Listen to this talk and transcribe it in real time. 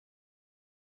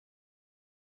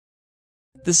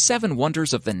The 7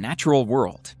 wonders of the natural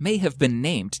world may have been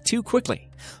named too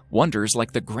quickly. Wonders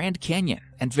like the Grand Canyon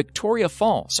and Victoria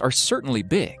Falls are certainly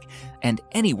big, and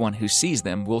anyone who sees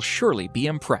them will surely be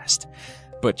impressed.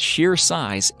 But sheer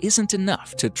size isn't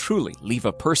enough to truly leave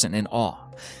a person in awe.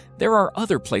 There are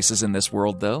other places in this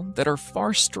world, though, that are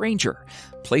far stranger,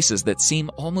 places that seem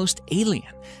almost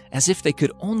alien, as if they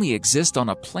could only exist on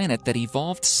a planet that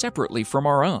evolved separately from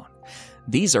our own.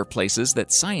 These are places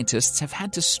that scientists have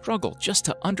had to struggle just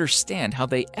to understand how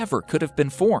they ever could have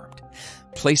been formed.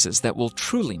 Places that will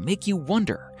truly make you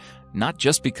wonder, not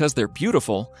just because they're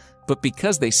beautiful, but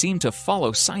because they seem to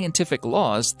follow scientific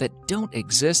laws that don't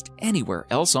exist anywhere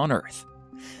else on Earth.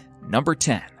 Number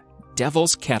 10.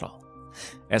 Devil's Kettle.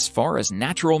 As far as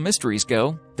natural mysteries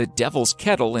go, the Devil's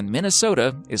Kettle in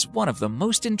Minnesota is one of the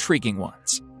most intriguing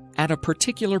ones. At a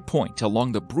particular point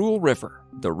along the Brule River,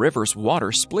 the river's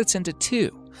water splits into 2.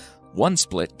 One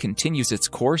split continues its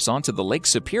course onto the Lake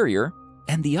Superior,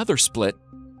 and the other split,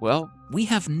 well, we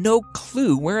have no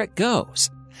clue where it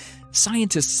goes.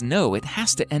 Scientists know it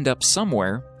has to end up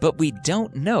somewhere, but we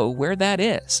don't know where that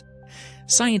is.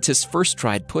 Scientists first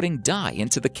tried putting dye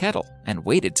into the kettle and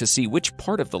waited to see which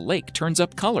part of the lake turns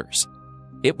up colors.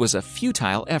 It was a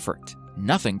futile effort.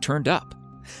 Nothing turned up.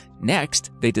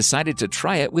 Next, they decided to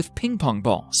try it with ping pong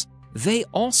balls. They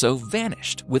also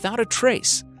vanished without a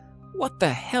trace. What the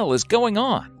hell is going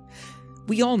on?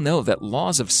 We all know that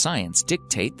laws of science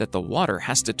dictate that the water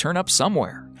has to turn up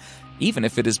somewhere. Even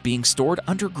if it is being stored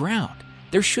underground,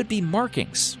 there should be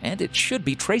markings and it should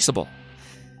be traceable.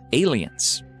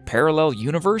 Aliens, parallel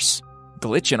universe,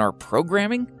 glitch in our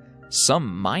programming,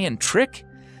 some Mayan trick?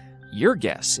 Your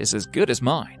guess is as good as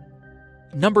mine.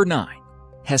 Number 9.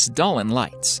 Hessdalen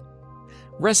Lights.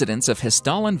 Residents of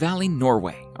Hessdalen Valley,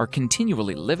 Norway are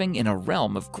continually living in a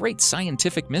realm of great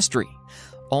scientific mystery.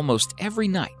 Almost every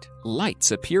night,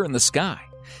 lights appear in the sky.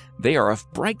 They are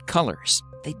of bright colors.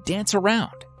 They dance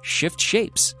around, shift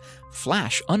shapes,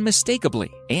 flash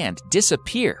unmistakably, and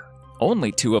disappear,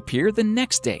 only to appear the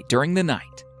next day during the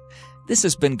night. This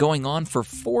has been going on for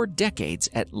 4 decades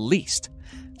at least.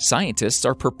 Scientists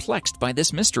are perplexed by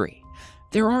this mystery.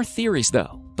 There are theories,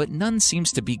 though, but none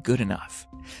seems to be good enough.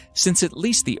 Since at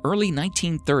least the early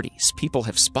 1930s, people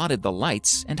have spotted the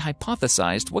lights and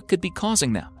hypothesized what could be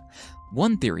causing them.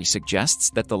 One theory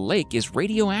suggests that the lake is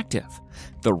radioactive.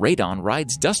 The radon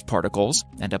rides dust particles,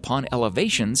 and upon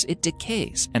elevations, it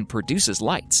decays and produces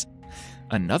lights.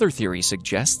 Another theory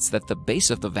suggests that the base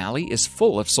of the valley is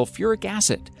full of sulfuric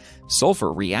acid.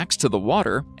 Sulfur reacts to the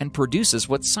water and produces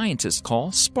what scientists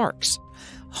call sparks.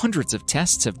 Hundreds of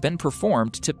tests have been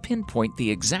performed to pinpoint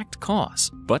the exact cause,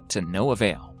 but to no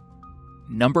avail.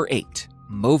 Number 8.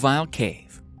 Mobile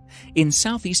Cave. In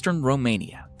southeastern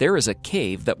Romania, there is a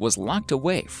cave that was locked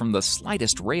away from the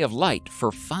slightest ray of light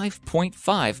for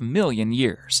 5.5 million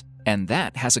years, and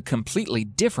that has a completely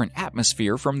different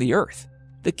atmosphere from the Earth.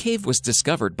 The cave was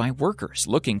discovered by workers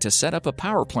looking to set up a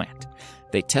power plant.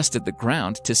 They tested the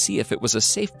ground to see if it was a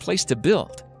safe place to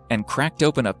build, and cracked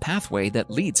open a pathway that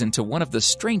leads into one of the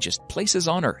strangest places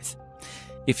on Earth.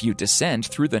 If you descend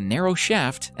through the narrow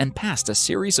shaft and past a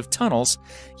series of tunnels,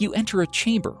 you enter a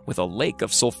chamber with a lake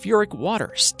of sulfuric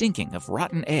water stinking of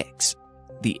rotten eggs.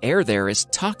 The air there is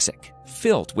toxic,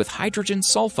 filled with hydrogen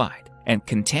sulfide, and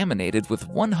contaminated with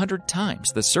 100 times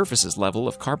the surface's level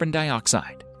of carbon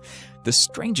dioxide. The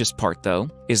strangest part, though,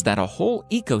 is that a whole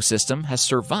ecosystem has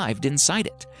survived inside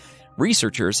it.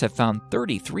 Researchers have found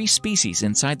 33 species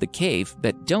inside the cave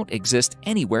that don't exist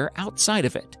anywhere outside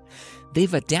of it.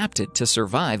 They've adapted to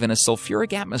survive in a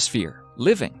sulfuric atmosphere,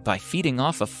 living by feeding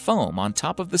off of foam on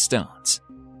top of the stones.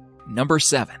 Number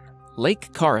 7.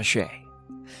 Lake Karachay.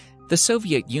 The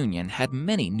Soviet Union had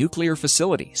many nuclear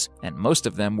facilities, and most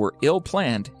of them were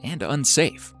ill-planned and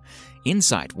unsafe.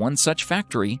 Inside one such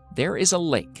factory, there is a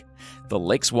lake. The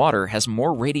lake's water has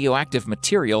more radioactive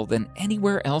material than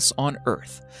anywhere else on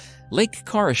Earth. Lake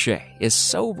Karachay is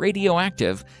so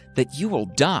radioactive that you will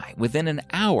die within an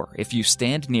hour if you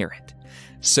stand near it.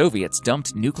 Soviets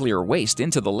dumped nuclear waste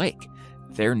into the lake.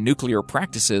 Their nuclear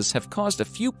practices have caused a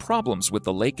few problems with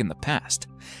the lake in the past.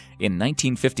 In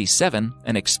 1957,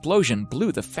 an explosion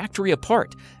blew the factory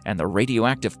apart, and the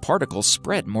radioactive particles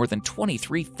spread more than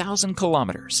 23,000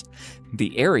 kilometers.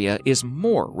 The area is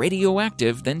more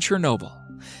radioactive than Chernobyl.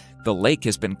 The lake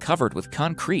has been covered with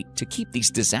concrete to keep these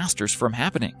disasters from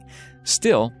happening.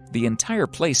 Still, the entire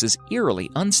place is eerily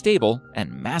unstable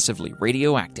and massively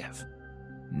radioactive.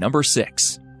 Number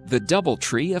 6. The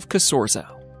Doubletree of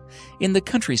Casorzo. In the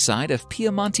countryside of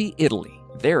Piemonte, Italy,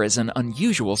 there is an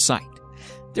unusual sight.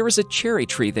 There is a cherry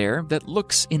tree there that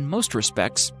looks, in most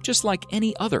respects, just like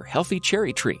any other healthy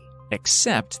cherry tree.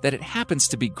 except that it happens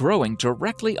to be growing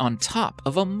directly on top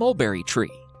of a mulberry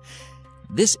tree.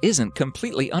 This isn't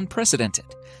completely unprecedented.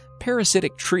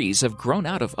 Parasitic trees have grown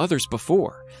out of others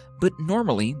before, but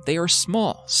normally they are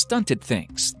small, stunted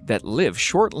things that live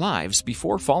short lives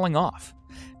before falling off.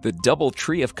 The double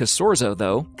tree of Casorzo,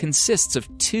 though, consists of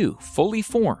 2 fully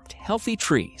formed, healthy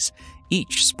trees,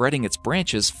 each spreading its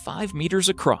branches 5 meters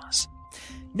across.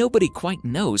 Nobody quite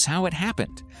knows how it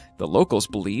happened. The locals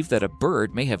believe that a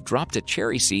bird may have dropped a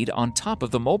cherry seed on top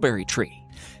of the mulberry tree.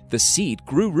 The seed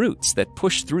grew roots that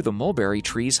pushed through the mulberry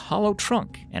tree's hollow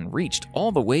trunk and reached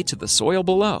all the way to the soil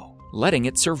below, letting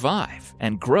it survive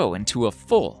and grow into a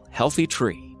full, healthy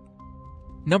tree.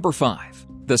 Number 5.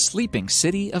 The sleeping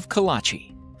city of Kalachi.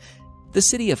 The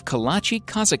city of Kalachi,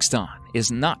 Kazakhstan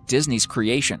is not Disney's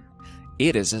creation.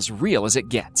 It is as real as it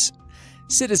gets.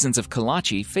 Citizens of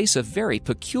Kalachi face a very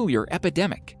peculiar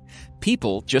epidemic.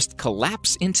 People just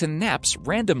collapse into naps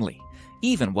randomly,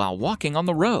 even while walking on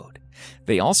the road.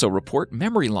 They also report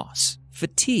memory loss,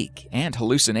 fatigue, and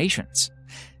hallucinations.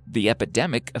 The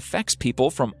epidemic affects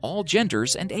people from all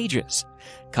genders and ages.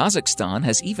 Kazakhstan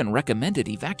has even recommended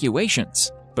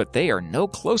evacuations, but they are no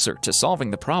closer to solving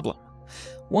the problem.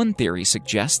 One theory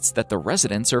suggests that the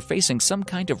residents are facing some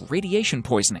kind of radiation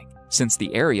poisoning, since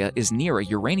the area is near a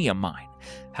uranium mine.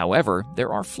 However,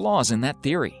 there are flaws in that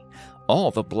theory.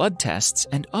 All the blood tests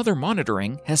and other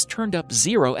monitoring has turned up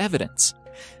 0 evidence.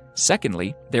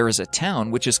 Secondly, there is a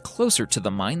town which is closer to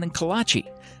the mine than Kalachi,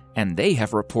 and they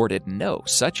have reported no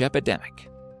such epidemic.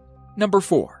 Number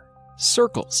 4.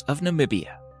 Circles of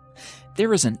Namibia.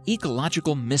 There is an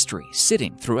ecological mystery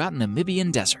sitting throughout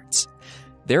Namibian deserts.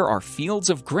 There are fields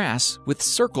of grass with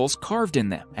circles carved in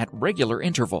them at regular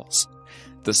intervals.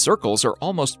 The circles are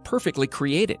almost perfectly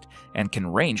created and can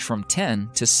range from 10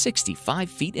 to 65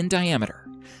 feet in diameter.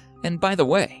 And by the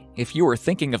way, if you are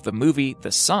thinking of the movie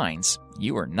The Signs,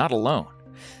 you are not alone.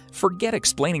 Forget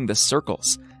explaining the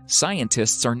circles.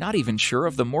 Scientists are not even sure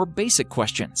of the more basic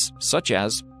questions, such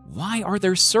as, why are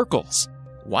there circles?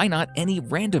 Why not any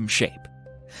random shape?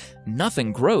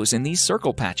 Nothing grows in these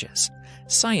circle patches.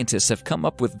 Scientists have come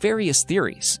up with various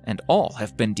theories, and all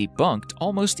have been debunked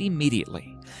almost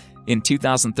immediately. In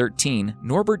 2013,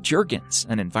 Norbert Jurgens,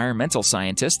 an environmental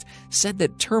scientist, said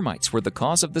that termites were the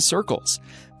cause of the circles.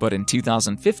 But in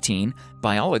 2015,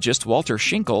 biologist Walter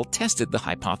Schinkel tested the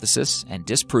hypothesis and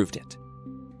disproved it.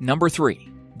 Number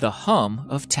 3. The hum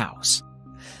of Taos.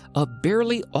 A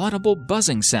barely audible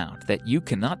buzzing sound that you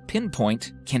cannot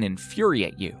pinpoint can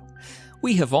infuriate you.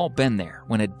 We have all been there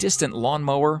when a distant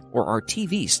lawnmower or our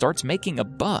TV starts making a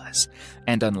buzz,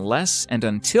 and unless and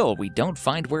until we don't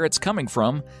find where it's coming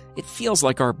from, it feels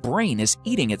like our brain is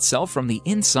eating itself from the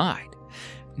inside.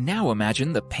 Now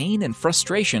imagine the pain and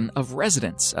frustration of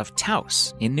residents of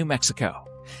Taos in New Mexico.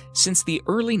 Since the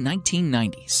early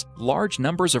 1990s, large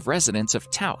numbers of residents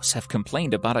of Taos have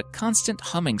complained about a constant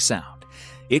humming sound.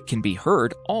 It can be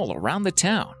heard all around the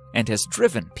town and has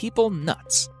driven people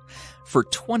nuts. For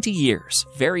 20 years,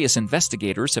 various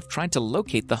investigators have tried to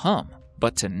locate the hum,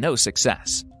 but to no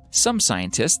success. Some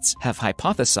scientists have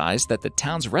hypothesized that the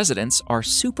town's residents are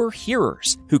super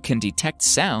hearers who can detect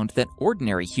sound that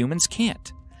ordinary humans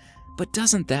can't. But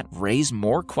doesn't that raise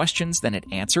more questions than it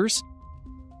answers?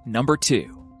 Number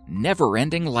 2.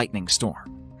 Never-ending lightning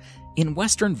storm. In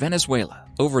western Venezuela,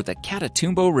 over the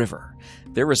Catatumbo River,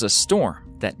 there is a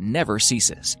storm that never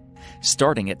ceases.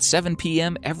 Starting at 7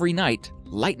 p.m. every night,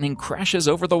 lightning crashes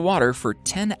over the water for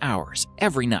 10 hours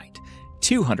every night,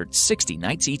 260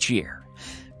 nights each year.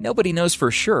 Nobody knows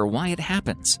for sure why it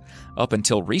happens. Up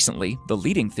until recently, the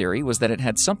leading theory was that it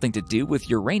had something to do with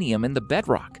uranium in the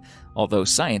bedrock, although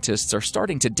scientists are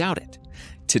starting to doubt it.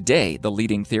 Today, the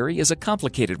leading theory is a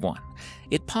complicated one.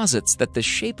 It posits that the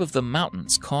shape of the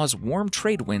mountains cause warm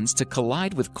trade winds to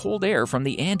collide with cold air from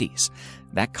the Andes.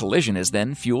 That collision is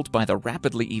then fueled by the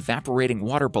rapidly evaporating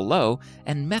water below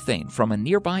and methane from a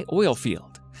nearby oil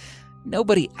field.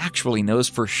 Nobody actually knows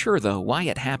for sure, though, why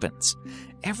it happens.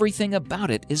 Everything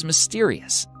about it is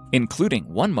mysterious, including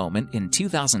one moment in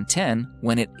 2010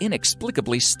 when it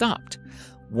inexplicably stopped.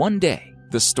 One day,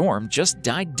 the storm just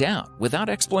died down without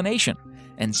explanation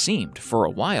and seemed for a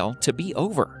while to be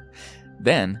over.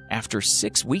 Then, after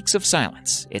 6 weeks of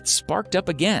silence, it sparked up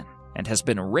again and has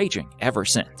been raging ever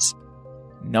since.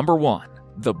 Number 1.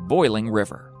 The Boiling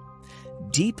River.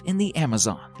 Deep in the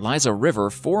Amazon lies a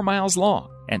river 4 miles long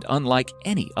and unlike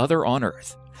any other on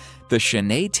Earth. The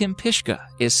Shenandoah Timpishka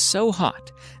is so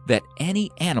hot that any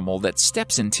animal that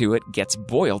steps into it gets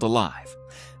boiled alive.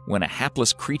 When a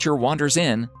hapless creature wanders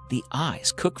in, the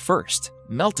eyes cook first,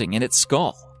 melting in its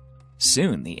skull.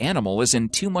 Soon the animal is in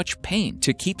too much pain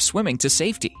to keep swimming to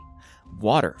safety.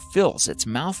 water fills its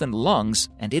mouth and lungs,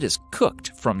 and it is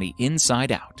cooked from the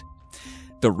inside out.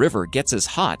 The river gets as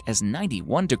hot as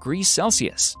 91 degrees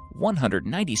Celsius,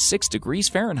 196 degrees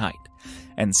Fahrenheit,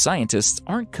 and scientists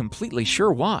aren't completely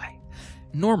sure why.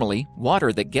 Normally,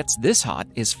 water that gets this hot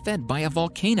is fed by a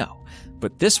volcano,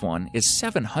 but this one is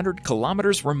 700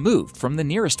 kilometers removed from the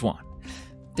nearest one.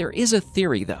 There is a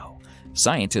theory, though.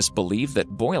 Scientists believe that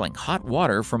boiling hot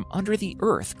water from under the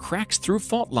earth cracks through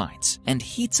fault lines and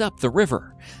heats up the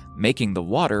river, making the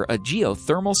water a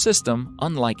geothermal system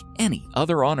unlike any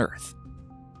other on Earth.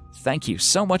 Thank you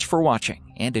so much for watching,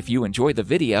 and if you enjoyed the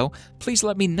video, please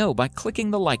let me know by clicking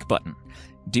the like button.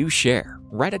 Do share,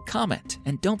 write a comment,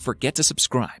 and don't forget to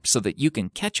subscribe so that you can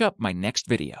catch up my next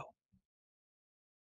video.